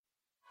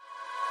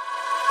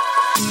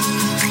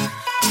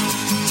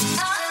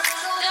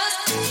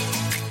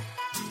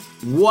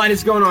What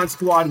is going on,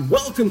 squad?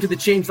 Welcome to the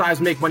Change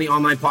Lives, Make Money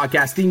Online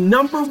podcast, the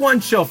number one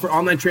show for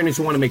online trainers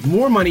who want to make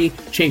more money,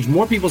 change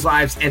more people's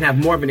lives, and have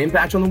more of an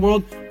impact on the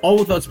world, all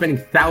without spending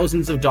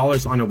thousands of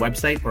dollars on a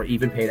website or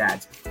even paid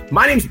ads.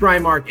 My name's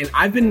Brian Mark, and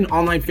I've been an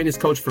online fitness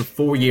coach for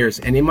 4 years.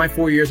 And in my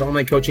 4 years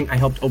online coaching, I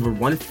helped over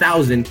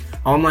 1,000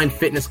 online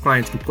fitness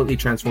clients completely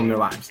transform their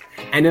lives.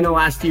 And in the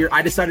last year,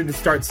 I decided to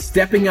start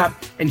stepping up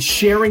and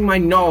sharing my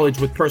knowledge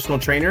with personal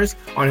trainers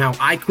on how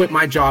I quit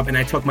my job and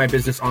I took my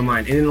business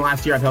online. And in the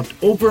last year, I've helped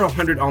over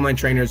 100 online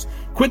trainers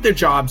quit their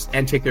jobs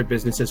and take their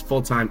businesses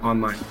full-time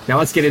online. Now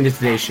let's get into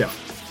today's show.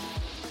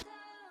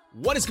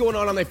 What is going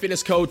on, online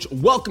fitness coach?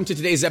 Welcome to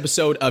today's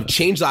episode of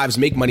Change Lives,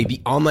 Make Money,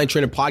 the online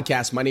trainer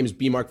podcast. My name is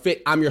B Mark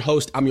Fit. I'm your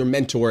host. I'm your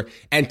mentor.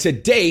 And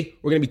today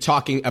we're going to be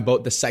talking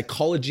about the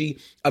psychology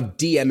of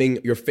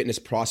DMing your fitness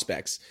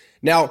prospects.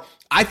 Now,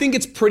 I think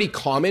it's pretty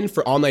common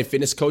for online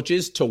fitness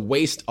coaches to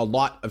waste a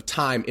lot of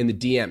time in the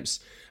DMs.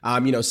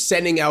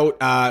 Sending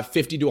out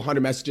 50 to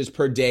 100 messages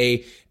per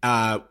day,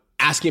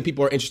 asking if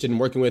people are interested in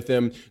working with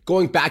them,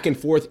 going back and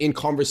forth in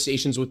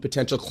conversations with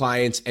potential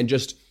clients, and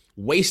just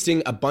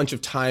wasting a bunch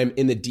of time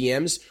in the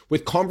DMs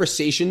with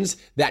conversations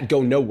that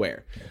go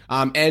nowhere.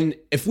 And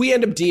if we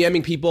end up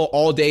DMing people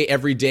all day,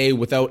 every day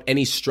without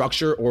any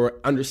structure or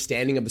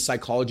understanding of the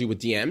psychology with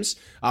DMs,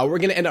 we're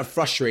going to end up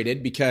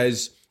frustrated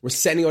because we're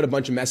sending out a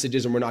bunch of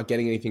messages and we're not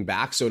getting anything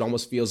back. So it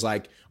almost feels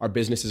like our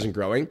business isn't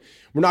growing.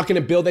 We're not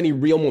going to build any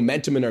real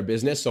momentum in our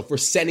business. So if we're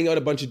sending out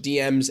a bunch of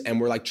DMs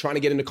and we're like trying to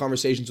get into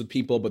conversations with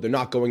people, but they're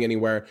not going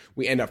anywhere,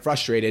 we end up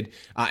frustrated.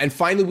 And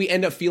finally, we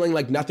end up feeling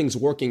like nothing's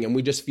working and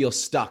we just feel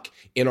stuck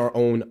in our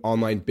own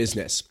online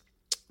business.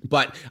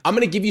 But I'm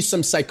going to give you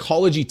some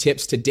psychology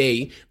tips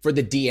today for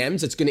the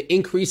DMs. It's going to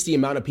increase the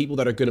amount of people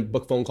that are going to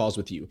book phone calls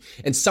with you.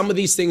 And some of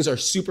these things are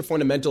super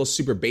fundamental,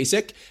 super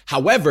basic.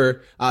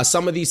 However,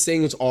 some of these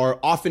things are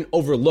often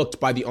overlooked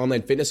by the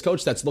online fitness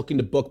coach that's looking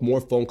to book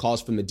more phone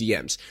calls from the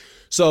DMs.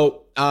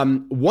 So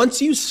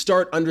once you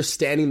start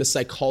understanding the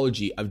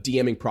psychology of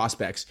DMing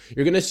prospects,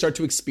 you're going to start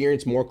to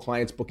experience more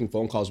clients booking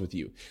phone calls with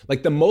you.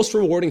 Like, the most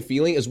rewarding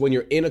feeling is when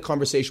you're in a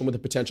conversation with a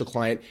potential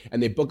client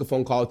and they book a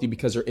phone call with you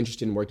because they're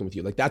interested in working with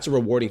you. Like, that's a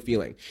rewarding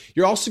feeling.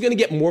 You're also going to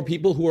get more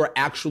people who are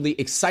actually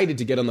excited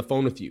to get on the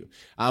phone with you.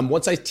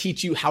 Once I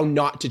teach you how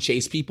not to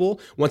chase people,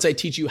 once I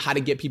teach you how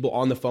to get people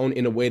on the phone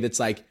in a way that's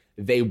like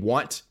they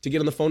want to get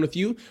on the phone with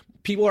you,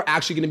 people are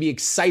actually going to be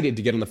excited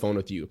to get on the phone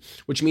with you,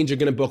 which means you're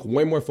going to book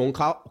way more phone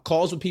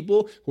calls with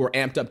people who are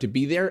amped up to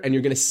be there, and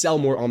you're going to sell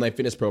more online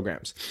fitness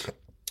programs.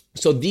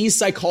 So these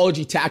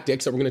psychology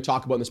tactics that we're going to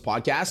talk about in this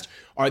podcast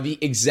are the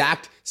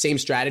exact same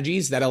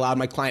strategies that allowed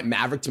my client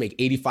Maverick to make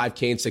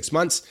 $85K in 6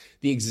 months,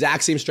 the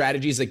exact same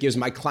strategies that gives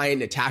my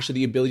client Natasha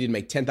the ability to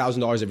make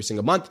 $10,000 every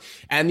single month,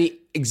 and the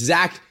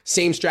exact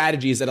same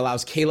strategies that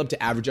allows Caleb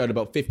to average out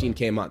about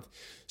 $15K a month.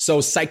 So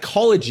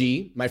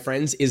psychology, my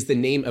friends, is the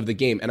name of the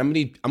game. And I'm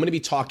going to be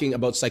talking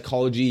about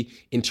psychology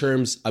in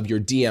terms of your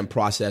DM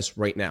process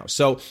right now.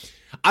 So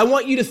I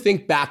want you to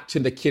think back to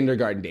the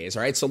kindergarten days,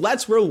 all right? So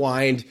let's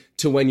rewind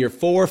to when you're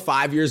 4 or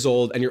 5 years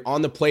old and you're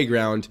on the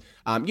playground,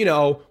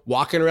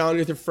 walking around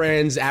with your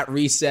friends at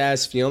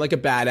recess, feeling like a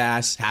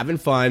badass, having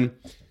fun.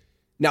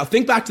 Now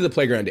think back to the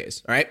playground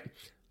days, all right?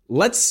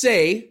 Let's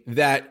say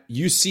that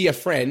you see a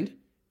friend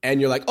and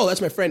you're like, oh,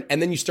 that's my friend.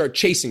 And then you start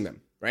chasing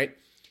them, right?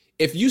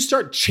 If you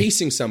start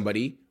chasing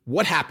somebody,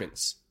 what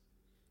happens?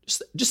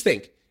 Just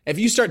think. If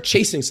you start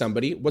chasing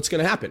somebody, what's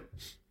going to happen?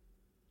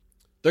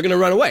 They're going to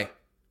run away.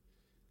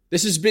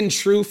 This has been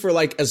true for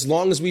like as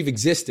long as we've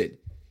existed.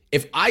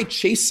 If I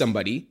chase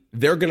somebody,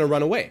 they're going to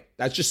run away.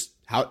 That's just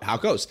how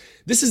it goes.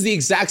 This is the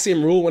exact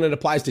same rule when it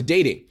applies to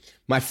dating.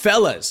 My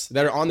fellas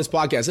that are on this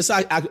podcast,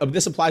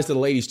 this applies to the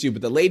ladies too,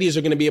 but the ladies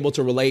are going to be able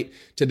to relate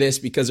to this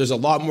because there's a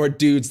lot more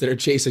dudes that are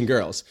chasing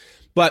girls.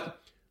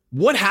 But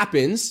what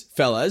happens,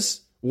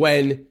 fellas,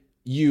 when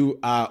you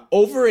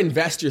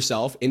overinvest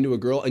yourself into a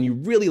girl and you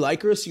really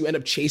like her, so you end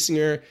up chasing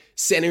her,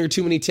 sending her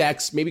too many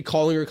texts, maybe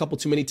calling her a couple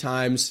too many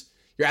times.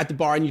 You're at the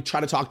bar and you try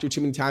to talk to her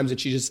too many times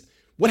and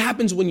what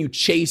happens when you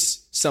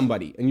chase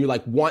somebody and you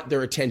like want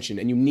their attention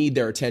and you need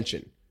their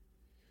attention?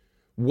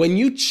 When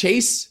you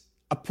chase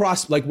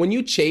when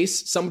you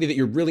chase somebody that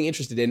you're really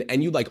interested in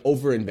and you like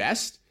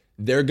overinvest,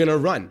 they're gonna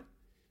run.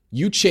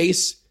 You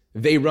chase,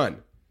 they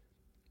run.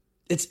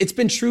 It's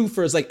been true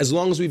for as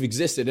long as we've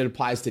existed. It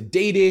applies to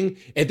dating.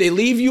 If they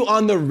leave you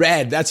on the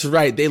red, that's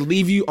right, they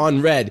leave you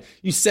on red.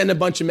 You send a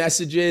bunch of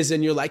messages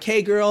and you're like,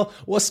 hey girl,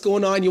 what's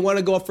going on? You want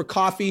to go out for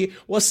coffee?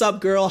 What's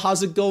up, girl?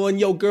 How's it going?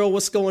 Yo, girl,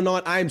 what's going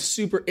on? I'm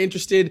super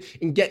interested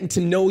in getting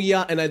to know you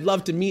and I'd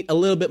love to meet a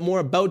little bit more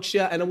about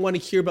you and I want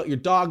to hear about your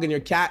dog and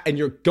your cat, and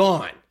you're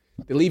gone.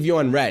 They leave you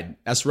on red.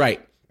 That's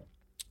right.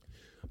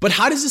 But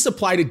how does this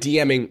apply to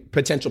DMing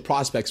potential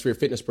prospects for your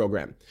fitness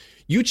program?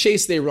 You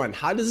chase, they run.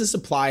 How does this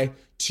apply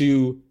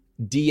to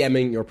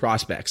DMing your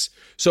prospects?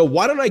 So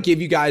why don't I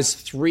give you guys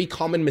 3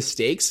 common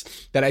mistakes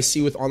that I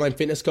see with online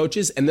fitness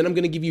coaches, and then I'm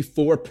going to give you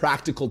 4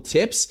 practical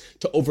tips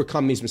to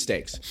overcome these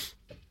mistakes.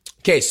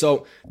 Okay,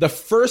 so the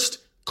first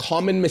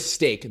common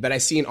mistake that I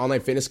see in online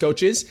fitness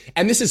coaches.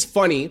 And this is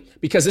funny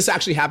because this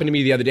actually happened to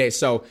me the other day.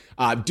 So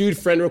dude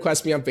friend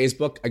requests me on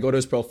Facebook. I go to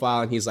his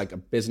profile and he's like a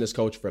business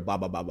coach for blah,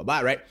 blah, blah, blah,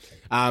 blah, right?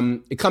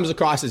 It comes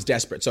across as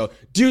desperate. So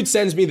dude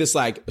sends me this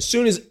like, as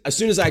soon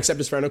as I accept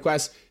his friend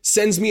request,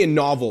 sends me a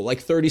novel like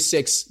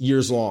 36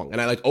 years long.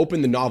 And I like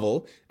open the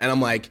novel and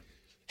I'm like,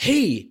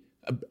 hey,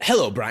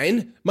 hello,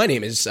 Brian. My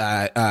name is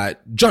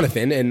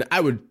Jonathan, and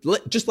I would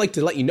just like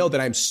to let you know that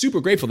I'm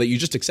super grateful that you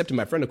just accepted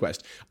my friend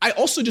request. I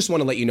also just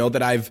want to let you know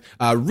that I've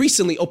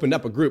recently opened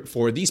up a group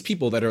for these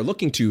people that are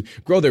looking to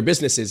grow their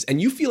businesses, and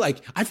I feel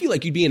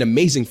like you'd be an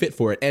amazing fit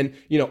for it. And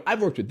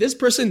I've worked with this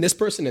person, and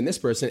this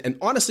person, and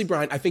honestly,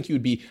 Brian, I think you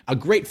would be a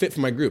great fit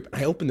for my group.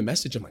 And I open the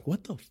message, I'm like,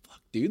 what the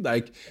fuck, dude?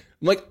 I'm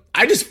like,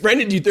 I just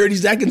friended you 30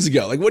 seconds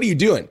ago. Like, what are you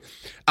doing?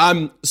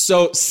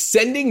 So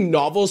sending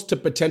novels to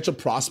potential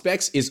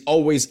prospects is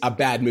always a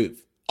bad move.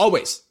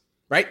 Always,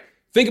 right?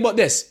 Think about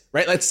this,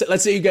 right?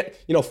 Let's say you get,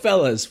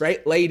 fellas,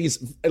 right?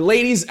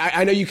 Ladies,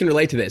 I know you can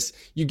relate to this.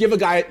 You give a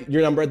guy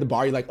your number at the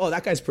bar. You're like, oh,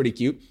 that guy's pretty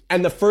cute.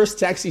 And the first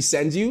text he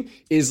sends you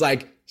is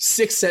like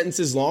 6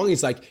 sentences long.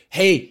 He's like,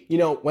 hey,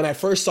 when I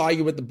first saw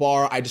you at the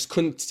bar, I just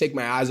couldn't take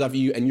my eyes off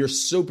you, and you're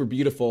super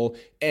beautiful.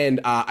 And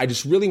I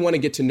just really want to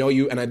get to know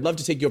you, and I'd love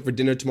to take you out for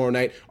dinner tomorrow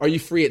night. Are you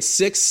free at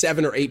 6,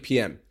 7, or 8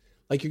 p.m.?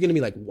 Like, you're going to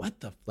be like, what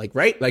the,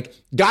 right? Like,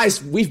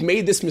 guys, we've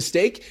made this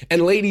mistake.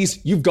 And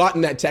ladies, you've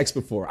gotten that text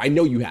before. I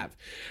know you have.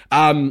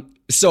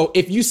 So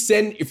if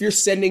you're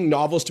sending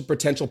novels to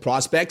potential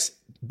prospects,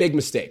 big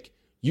mistake.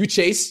 You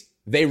chase,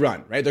 they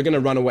run, right? They're going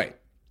to run away.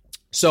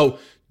 So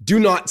do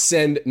not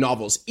send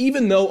novels.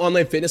 Even though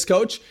online fitness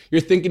coach, you're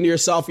thinking to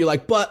yourself, you're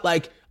like, but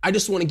like, I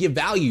just want to give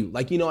value.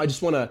 Like, I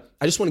just want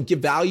to give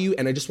value,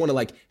 and I just want to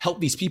like help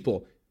these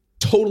people.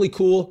 Totally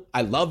cool.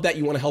 I love that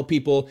you want to help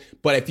people.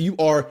 But if you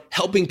are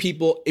helping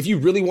people, if you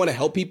really want to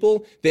help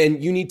people,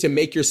 then you need to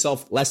make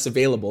yourself less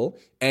available,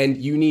 and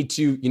you need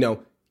to,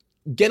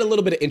 get a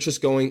little bit of interest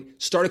going,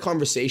 start a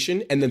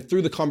conversation, and then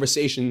through the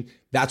conversation,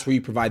 that's where you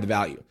provide the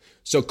value.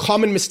 So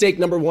common mistake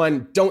number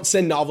 1, don't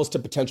send novels to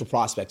potential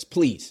prospects.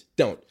 Please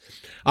don't.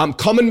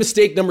 Common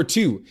mistake number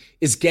 2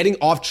 is getting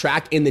off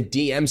track in the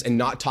DMs and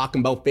not talking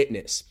about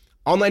fitness.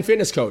 Online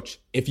fitness coach.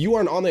 If you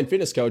are an online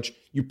fitness coach,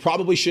 you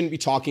probably shouldn't be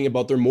talking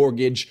about their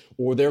mortgage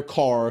or their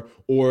car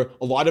or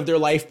a lot of their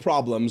life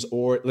problems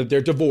or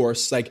their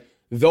divorce. Like,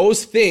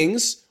 those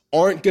things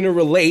aren't going to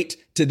relate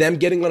to them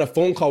getting on a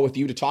phone call with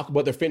you to talk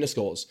about their fitness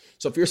goals.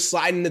 So if you're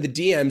sliding into the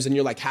DMs and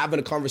you're like having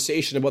a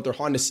conversation about their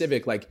Honda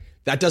Civic, like,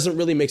 that doesn't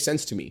really make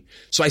sense to me.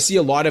 So I see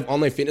a lot of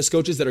online fitness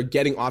coaches that are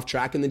getting off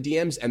track in the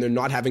DMs and they're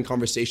not having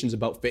conversations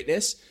about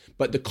fitness.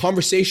 But the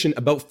conversation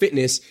about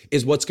fitness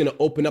is what's going to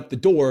open up the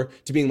door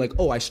to being like,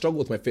 oh, I struggle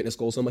with my fitness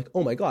goals. I'm like,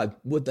 oh my God,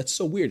 that's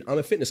so weird. I'm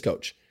a fitness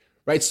coach,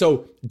 right?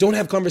 So don't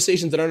have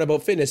conversations that aren't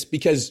about fitness,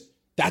 because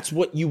that's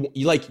what you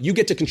like. You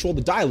get to control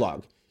the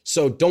dialogue.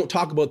 So don't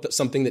talk about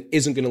something that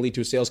isn't going to lead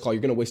to a sales call.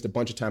 You're going to waste a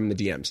bunch of time in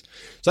the DMs.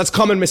 So that's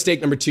common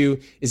mistake number 2,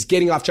 is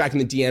getting off track in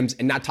the DMs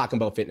and not talking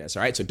about fitness.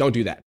 All right. So don't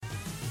do that.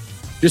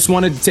 Just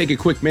wanted to take a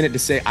quick minute to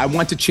say, I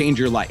want to change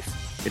your life.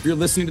 If you're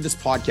listening to this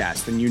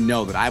podcast, then you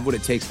know that I have what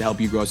it takes to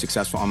help you grow a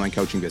successful online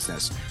coaching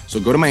business. So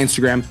go to my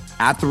Instagram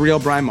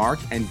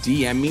 @TheRealBrianMark and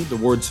DM me the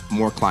words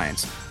 "more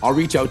clients." I'll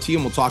reach out to you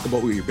and we'll talk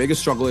about what your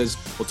biggest struggle is.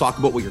 We'll talk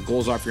about what your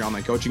goals are for your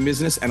online coaching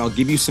business, and I'll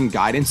give you some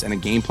guidance and a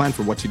game plan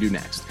for what to do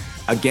next.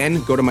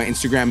 Again, go to my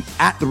Instagram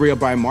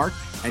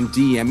 @TheRealBrianMark and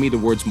DM me the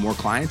words "more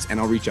clients," and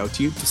I'll reach out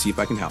to you to see if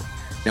I can help.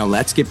 Now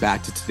let's get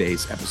back to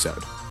today's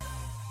episode.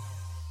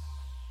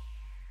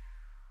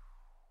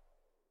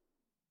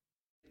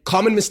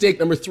 Common mistake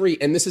number 3,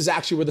 and this is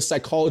actually where the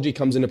psychology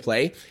comes into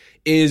play,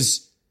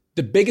 is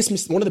one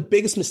of the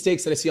biggest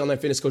mistakes that I see online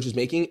fitness coaches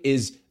making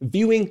is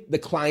viewing the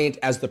client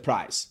as the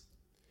prize.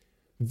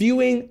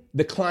 Viewing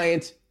the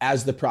client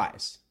as the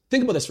prize.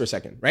 Think about this for a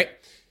second, right?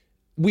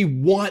 We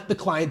want the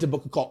client to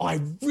book a call. Oh,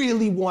 I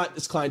really want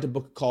this client to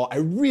book a call. I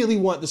really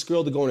want this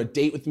girl to go on a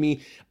date with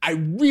me. I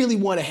really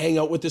want to hang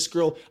out with this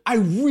girl. I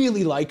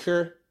really like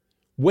her.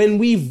 When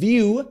we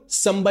view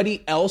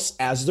somebody else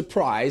as the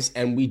prize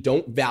and we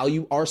don't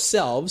value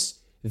ourselves,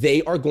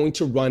 they are going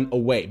to run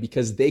away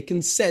because they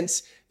can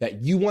sense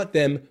that you want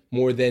them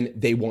more than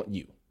they want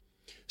you.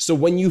 So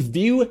when you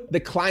view the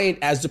client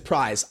as the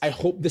prize, I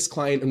hope this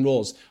client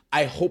enrolls.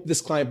 I hope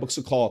this client books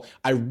a call.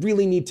 I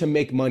really need to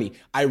make money.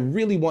 I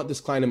really want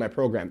this client in my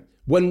program.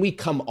 When we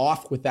come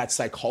off with that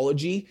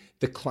psychology,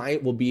 the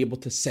client will be able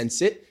to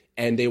sense it,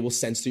 and they will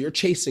sense that you're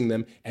chasing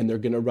them, and they're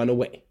going to run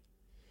away.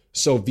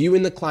 So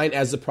viewing the client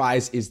as the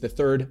prize is the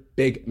third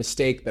big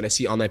mistake that I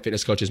see online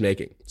fitness coaches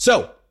making.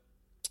 So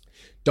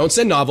don't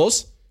send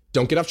novels,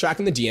 don't get off track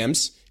in the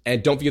DMs,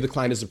 and don't view the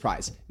client as the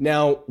prize.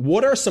 Now,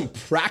 what are some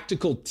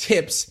practical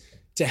tips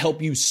to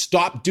help you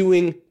stop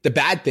doing the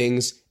bad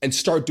things and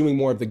start doing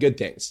more of the good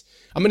things?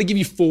 I'm going to give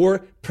you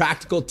 4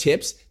 practical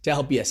tips to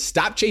help you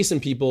stop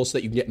chasing people so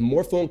that you can get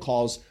more phone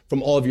calls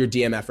from all of your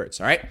DM efforts.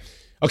 All right.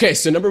 Okay.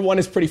 So number 1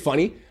 is pretty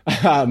funny.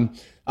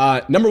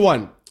 Number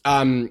 1,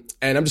 and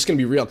I'm just going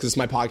to be real because it's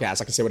my podcast.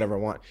 I can say whatever I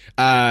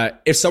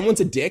want. If someone's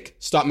a dick,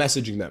 stop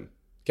messaging them.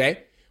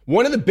 Okay.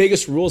 One of the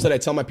biggest rules that I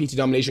tell my PT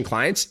Domination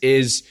clients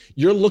is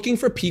you're looking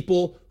for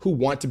people who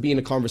want to be in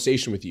a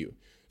conversation with you.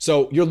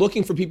 So you're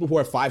looking for people who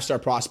are 5-star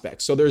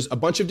prospects. So there's a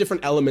bunch of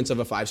different elements of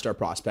a 5-star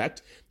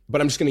prospect,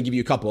 but I'm just going to give you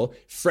a couple.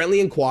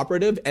 Friendly and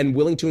cooperative and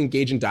willing to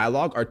engage in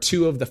dialogue are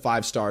two of the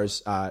 5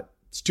 stars, 2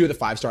 of the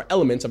 5-star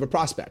elements of a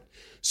prospect.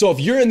 So if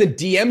you're in the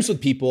DMs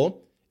with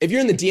people, if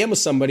you're in the DM with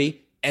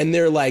somebody and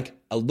they're like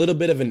a little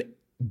bit of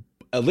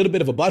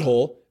a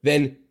butthole,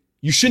 then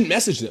you shouldn't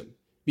message them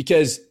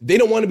because they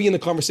don't want to be in the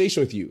conversation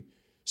with you.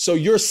 So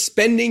you're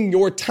spending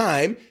your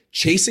time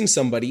chasing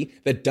somebody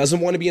that doesn't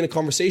want to be in a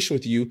conversation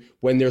with you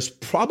when there's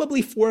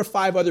probably 4 or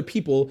 5 other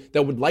people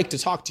that would like to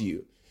talk to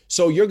you.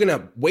 So you're going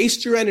to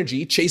waste your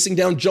energy chasing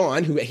down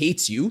John, who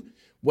hates you,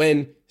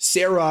 when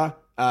Sarah,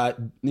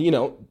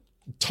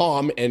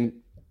 Tom and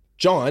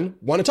John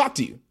want to talk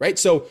to you, right?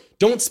 So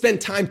don't spend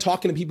time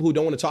talking to people who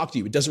don't want to talk to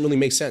you. It doesn't really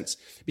make sense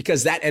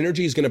because that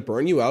energy is going to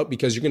burn you out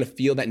because you're going to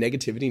feel that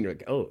negativity and you're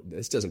like, oh,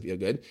 this doesn't feel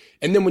good.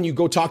 And then when you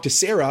go talk to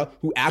Sarah,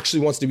 who actually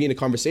wants to be in a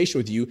conversation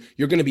with you,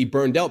 you're going to be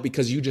burned out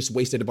because you just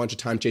wasted a bunch of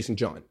time chasing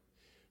John.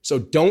 So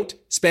don't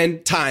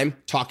spend time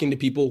talking to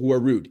people who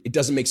are rude. It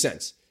doesn't make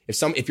sense.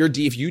 If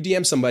you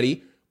DM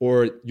somebody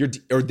or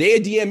they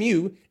DM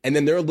you and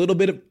then they're a little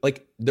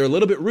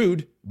bit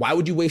rude, why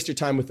would you waste your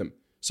time with them?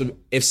 So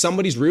if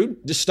somebody's rude,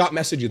 just stop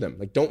messaging them.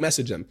 Like, don't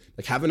message them.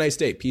 Like, have a nice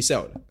day. Peace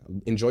out.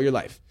 Enjoy your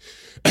life.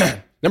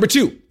 Number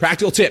 2,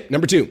 practical tip.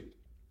 Number 2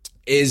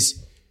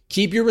 is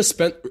keep your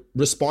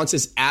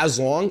responses as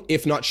long,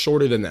 if not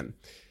shorter than them.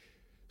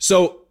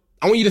 So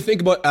I want you to think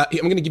about, I'm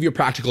going to give you a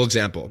practical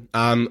example.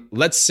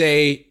 Let's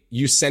say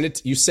you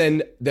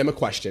send them a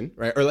question,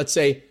 right? Or let's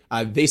say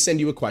they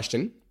send you a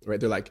question, right?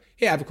 They're like,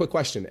 hey, I have a quick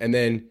question. And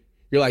then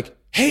you're like,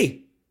 hey,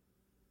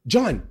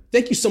 John,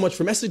 thank you so much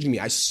for messaging me.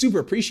 I super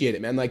appreciate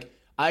it, man. Like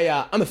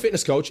I'm a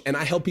fitness coach and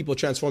I help people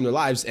transform their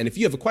lives. And if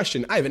you have a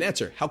question, I have an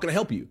answer. How can I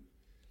help you?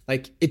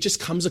 Like it just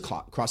comes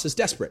across as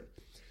desperate.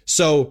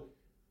 So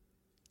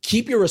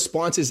keep your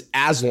responses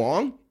as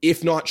long,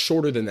 if not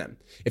shorter than them.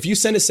 If they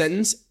send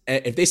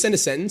a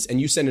sentence and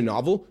you send a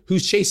novel,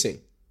 who's chasing?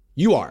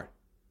 You are.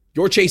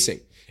 You're chasing.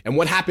 And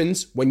what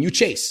happens when you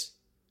chase?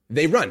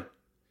 They run.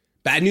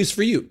 Bad news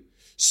for you.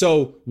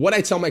 So what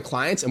I tell my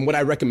clients and what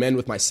I recommend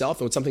with myself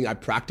and what's something I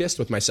practiced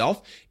with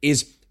myself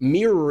is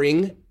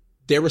mirroring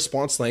their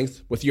response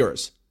length with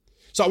yours.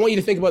 So I want you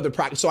to think about the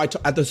practice. So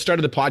at the start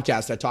of the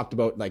podcast, I talked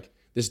about like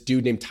this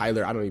dude named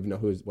Tyler. I don't even know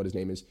what his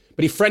name is,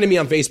 but he friended me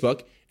on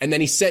Facebook and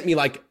then he sent me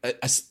like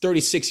a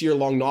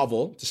 36-year-long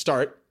novel to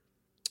start.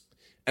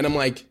 And I'm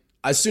like,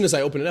 as soon as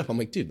I open it up, I'm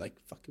like, dude, like,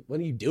 fuck, what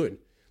are you doing?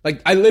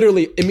 Like I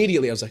literally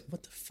immediately, I was like,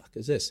 what the fuck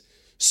is this?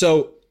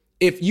 So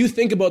if you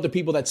think about the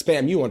people that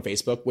spam you on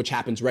Facebook, which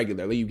happens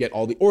regularly, you get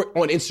or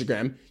on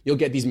Instagram, you'll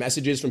get these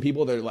messages from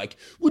people that are like,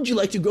 would you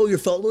like to grow your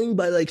following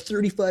by like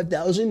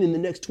 35,000 in the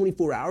next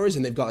 24 hours?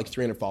 And they've got like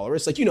 300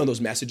 followers. Like,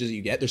 those messages that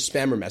you get, they're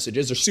spammer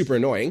messages. They're super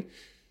annoying.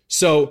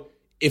 So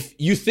if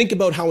you think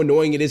about how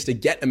annoying it is to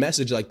get a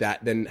message like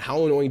that, then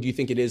how annoying do you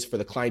think it is for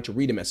the client to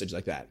read a message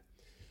like that?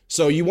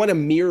 So you want to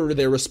mirror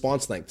their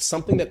response length.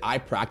 Something that I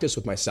practice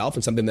with myself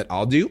and something that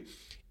I'll do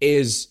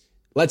is,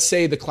 let's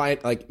say the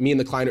client, like me and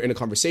the client are in a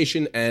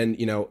conversation and,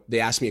 they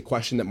ask me a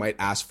question that might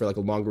ask for like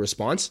a longer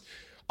response.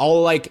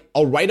 I'll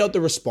write out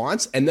the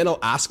response and then I'll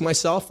ask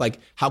myself, like,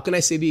 how can I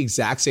say the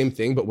exact same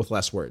thing, but with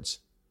less words?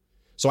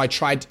 So I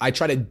try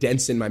to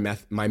dense in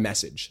my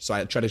message. So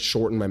I try to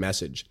shorten my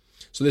message.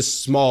 So this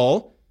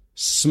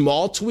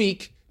small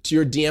tweak to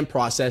your DM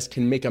process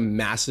can make a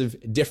massive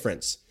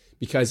difference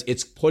because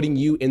it's putting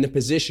you in the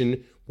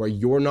position where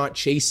you're not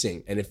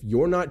chasing. And if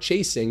you're not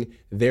chasing,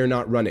 they're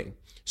not running.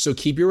 So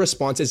keep your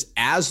responses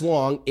as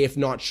long, if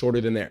not shorter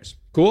than theirs.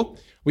 Cool?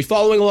 We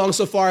following along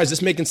so far? Is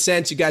this making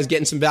sense? You guys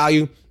getting some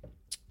value?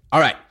 All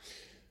right.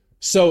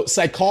 So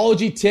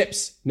psychology tip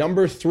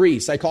number 3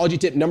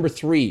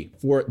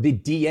 for the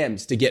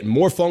DMs to get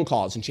more phone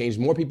calls and change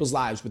more people's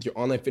lives with your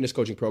online fitness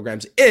coaching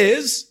programs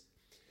is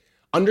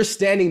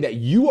understanding that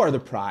you are the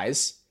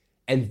prize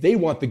and they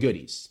want the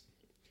goodies.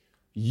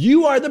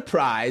 You are the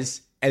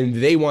prize and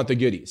they want the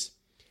goodies.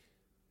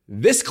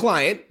 This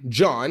client,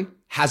 John,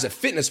 has a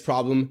fitness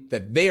problem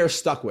that they are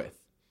stuck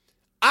with.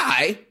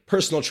 I,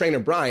 personal trainer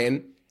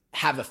Brian,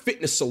 have a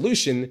fitness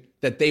solution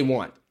that they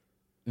want.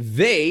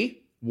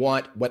 They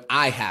want what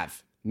I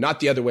have, not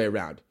the other way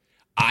around.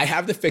 I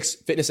have the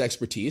fitness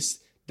expertise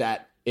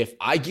that if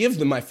I give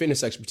them my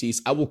fitness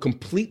expertise, I will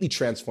completely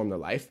transform their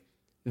life.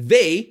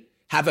 They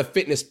have a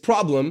fitness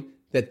problem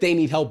that they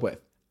need help with.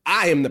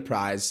 I am the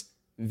prize.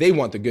 They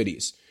want the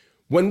goodies.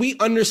 When we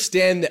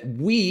understand that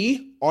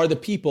we are the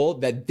people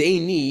that they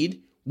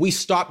need, we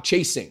stop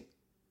chasing.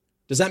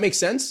 Does that make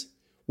sense?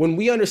 When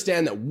we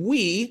understand that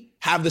we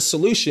have the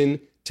solution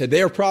to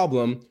their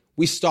problem,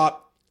 we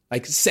stop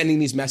sending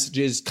these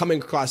messages,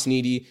 coming across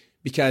needy,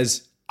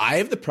 because I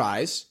have the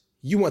prize,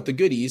 you want the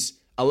goodies,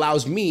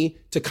 allows me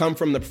to come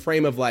from the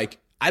frame of I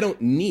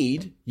don't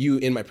need you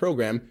in my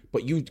program,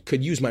 but you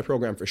could use my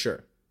program for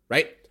sure,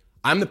 right?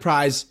 I'm the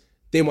prize,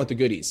 they want the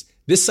goodies.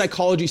 This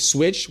psychology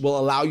switch will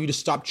allow you to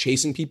stop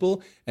chasing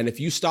people. And if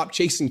you stop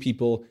chasing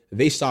people,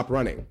 they stop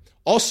running.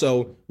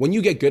 Also, when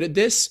you get good at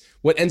this,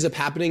 what ends up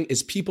happening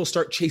is people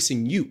start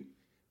chasing you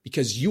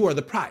because you are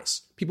the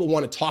prize. People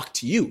want to talk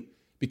to you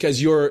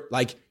because you're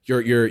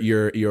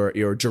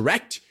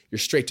direct, you're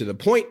straight to the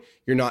point.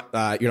 You're not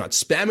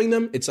spamming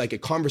them. It's like a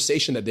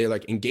conversation that they're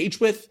like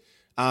engaged with.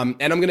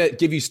 And I'm going to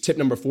give you tip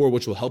number 4,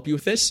 which will help you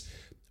with this.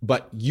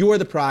 But you are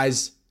the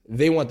prize.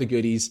 They want the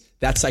goodies.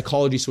 That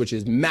psychology switch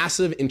is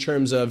massive in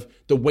terms of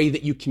the way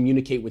that you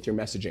communicate with your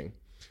messaging.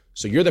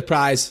 So you're the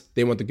prize.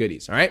 They want the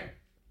goodies. All right.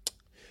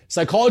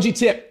 Psychology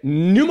tip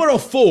numero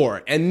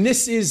 4. And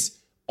this is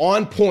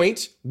on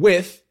point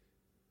with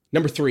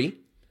number 3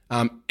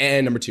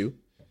 and number 2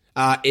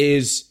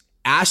 is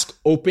ask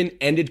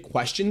open-ended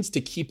questions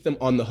to keep them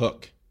on the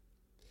hook.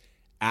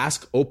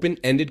 Ask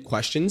open-ended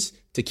questions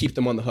to keep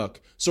them on the hook.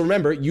 So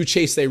remember, you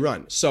chase, they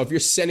run. So if you're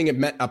sending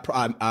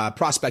a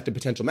prospect a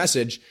potential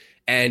message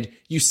and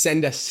you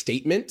send a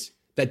statement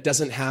that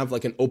doesn't have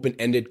like an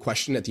open-ended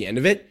question at the end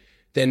of it,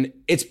 then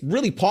it's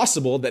really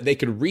possible that they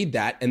could read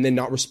that and then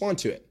not respond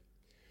to it.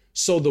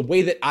 So the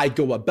way that I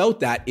go about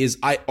that is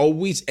I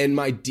always end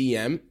my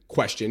DM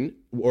question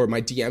or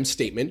my DM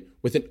statement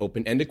with an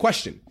open-ended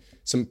question.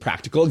 Some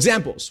practical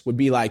examples would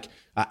be like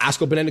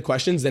ask open-ended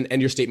questions, then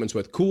end your statements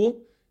with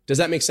cool. Does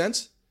that make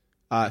sense?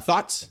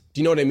 Thoughts?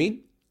 Do you know what I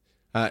mean?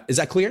 Is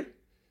that clear?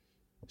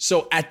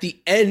 So at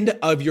the end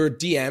of your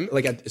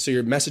DM, so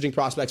you're messaging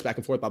prospects back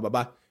and forth, blah, blah,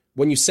 blah.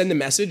 When you send a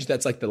message,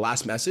 that's like the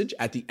last message.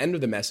 At the end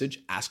of the message,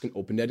 ask an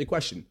open-ended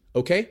question.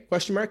 Okay?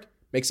 Question mark?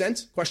 Make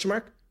sense? Question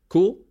mark?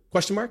 Cool?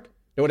 Question mark?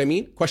 Know what I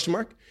mean? Question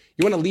mark?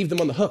 You want to leave them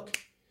on the hook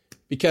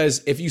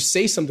because if you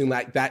say something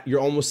like that, you're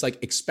almost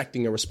like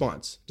expecting a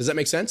response. Does that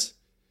make sense?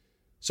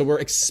 So we're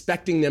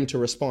expecting them to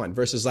respond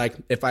versus like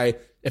if I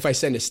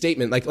send a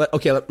statement like,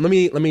 okay, let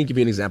me give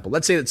you an example.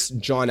 Let's say that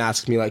John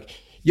asks me like,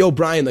 yo,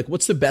 Brian, like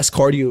what's the best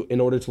cardio in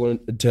order to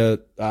learn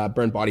to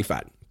burn body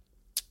fat?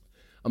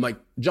 I'm like,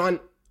 John,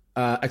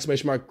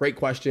 exclamation mark, great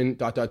question, ...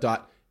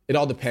 It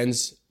all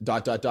depends, ...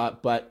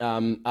 But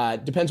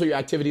depends what your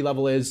activity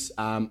level is.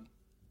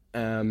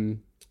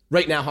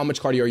 Right now, how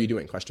much cardio are you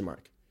doing? Question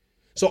mark.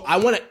 So I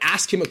want to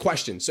ask him a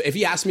question. So if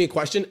he asks me a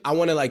question, I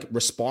want to like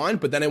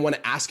respond, but then I want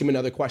to ask him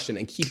another question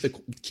and keep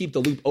the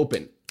loop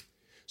open.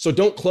 So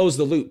don't close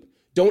the loop.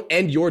 Don't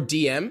end your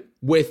DM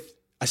with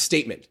a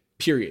statement,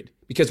 period.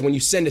 Because when you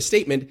send a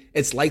statement,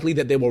 it's likely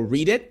that they will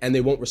read it and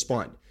they won't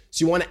respond.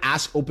 So you want to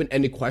ask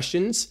open-ended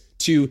questions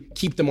to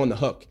keep them on the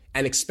hook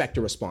and expect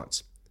a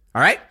response.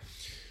 All right?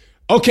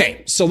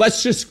 Okay, so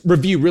let's just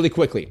review really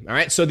quickly. All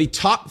right, so the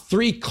top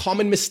 3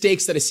 common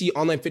mistakes that I see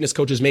online fitness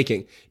coaches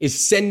making is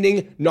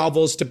sending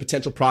novels to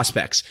potential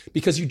prospects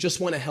because you just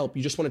want to help,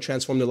 you just want to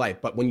transform their life.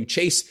 But when you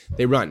chase,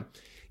 they run.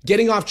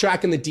 Getting off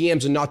track in the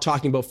DMs and not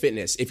talking about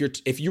fitness.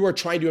 If you are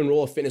trying to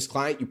enroll a fitness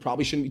client, you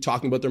probably shouldn't be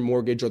talking about their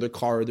mortgage or their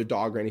car or their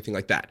dog or anything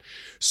like that.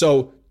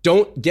 So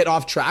don't get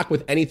off track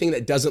with anything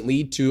that doesn't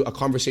lead to a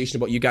conversation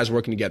about you guys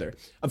working together.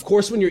 Of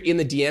course, when you're in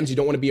the DMs, you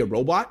don't want to be a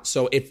robot.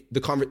 So if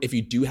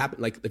you do happen,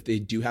 like if they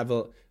do have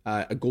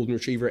a golden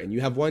retriever and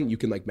you have one, you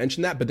can like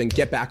mention that, but then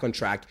get back on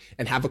track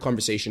and have a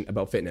conversation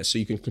about fitness so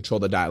you can control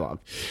the dialogue.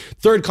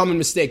 Third common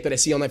mistake that I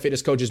see online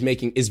fitness coaches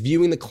making is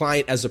viewing the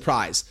client as a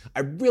prize.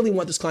 I really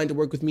want this client to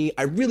work with me.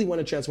 I really want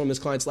to transform this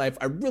client's life.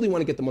 I really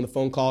want to get them on the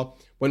phone call.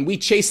 When we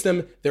chase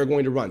them, they're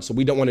going to run. So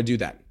we don't want to do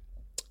that.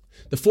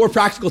 The 4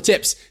 practical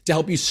tips to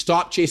help you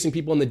stop chasing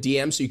people in the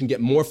DM so you can get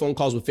more phone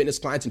calls with fitness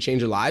clients and change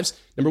their lives.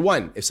 Number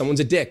 1, if someone's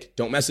a dick,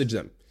 don't message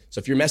them. So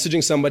if you're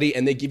messaging somebody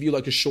and they give you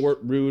like a short,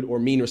 rude, or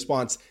mean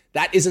response,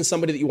 that isn't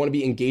somebody that you want to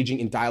be engaging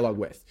in dialogue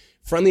with.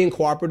 Friendly and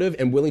cooperative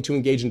and willing to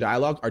engage in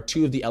dialogue are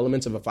 2 of the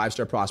elements of a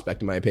 5-star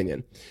prospect, in my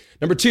opinion.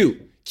 Number 2,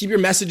 keep your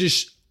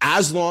messages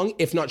as long,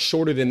 if not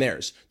shorter than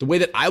theirs. The way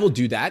that I will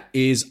do that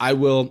is I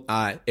will,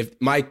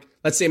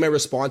 let's say my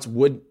response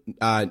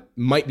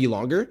might be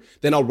longer,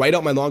 then I'll write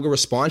out my longer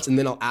response and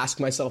then I'll ask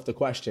myself the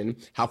question,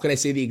 how can I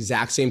say the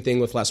exact same thing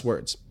with less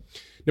words?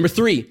 Number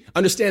 3,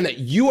 understand that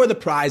you are the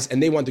prize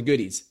and they want the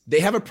goodies. They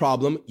have a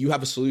problem, you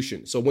have a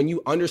solution. So when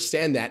you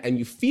understand that and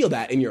you feel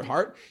that in your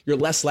heart, you're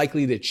less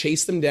likely to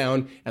chase them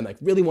down and like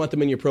really want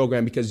them in your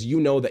program because you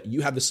know that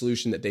you have the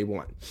solution that they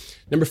want.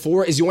 Number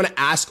 4 is you want to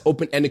ask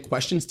open-ended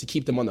questions to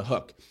keep them on the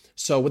hook.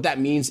 So what that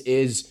means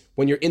is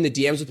when you're in the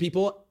DMs with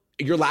people,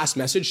 your last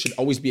message should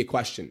always be a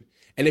question.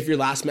 And if your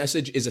last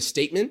message is a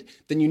statement,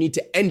 then you need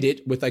to end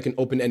it with like an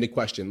open-ended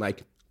question,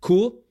 like,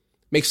 cool?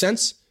 Makes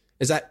sense?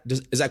 Is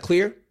that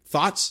clear?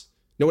 Thoughts?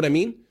 Know what I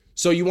mean?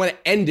 So you want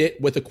to end it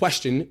with a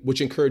question,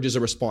 which encourages a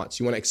response.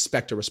 You want to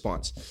expect a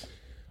response.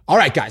 All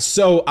right, guys.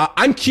 So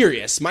I'm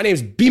curious. My name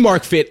is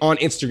BMarkFit on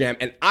Instagram,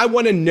 and I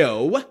want to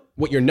know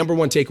what your number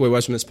 1 takeaway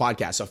was from this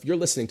podcast. So if you're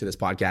listening to this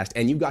podcast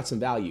and you got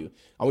some value,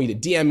 I want you to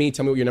DM me,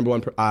 tell me what your number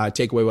 1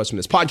 takeaway was from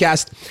this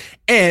podcast.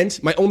 And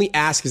my only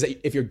ask is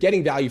that if you're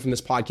getting value from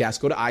this podcast,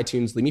 go to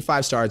iTunes, leave me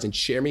 5 stars and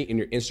share me in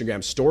your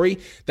Instagram story.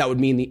 That would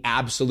mean the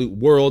absolute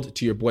world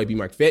to your boy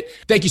BMarkFit.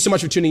 Thank you so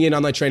much for tuning in,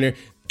 online trainer.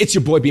 It's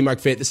your boy, B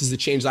Mark Fit. This is the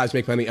Change Lives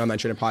Make Money Online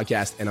Trainer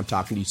Podcast, and I'm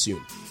talking to you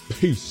soon.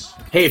 Peace.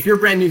 Hey, if you're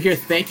brand new here,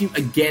 thank you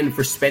again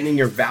for spending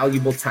your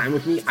valuable time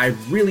with me. I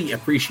really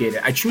appreciate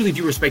it. I truly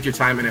do respect your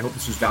time, and I hope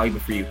this was valuable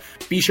for you.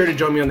 Be sure to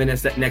join me on the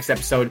next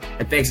episode,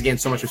 and thanks again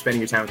so much for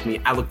spending your time with me.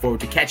 I look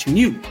forward to catching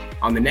you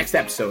on the next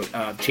episode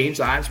of Change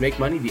Lives Make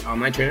Money, the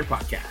Online Trainer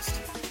Podcast.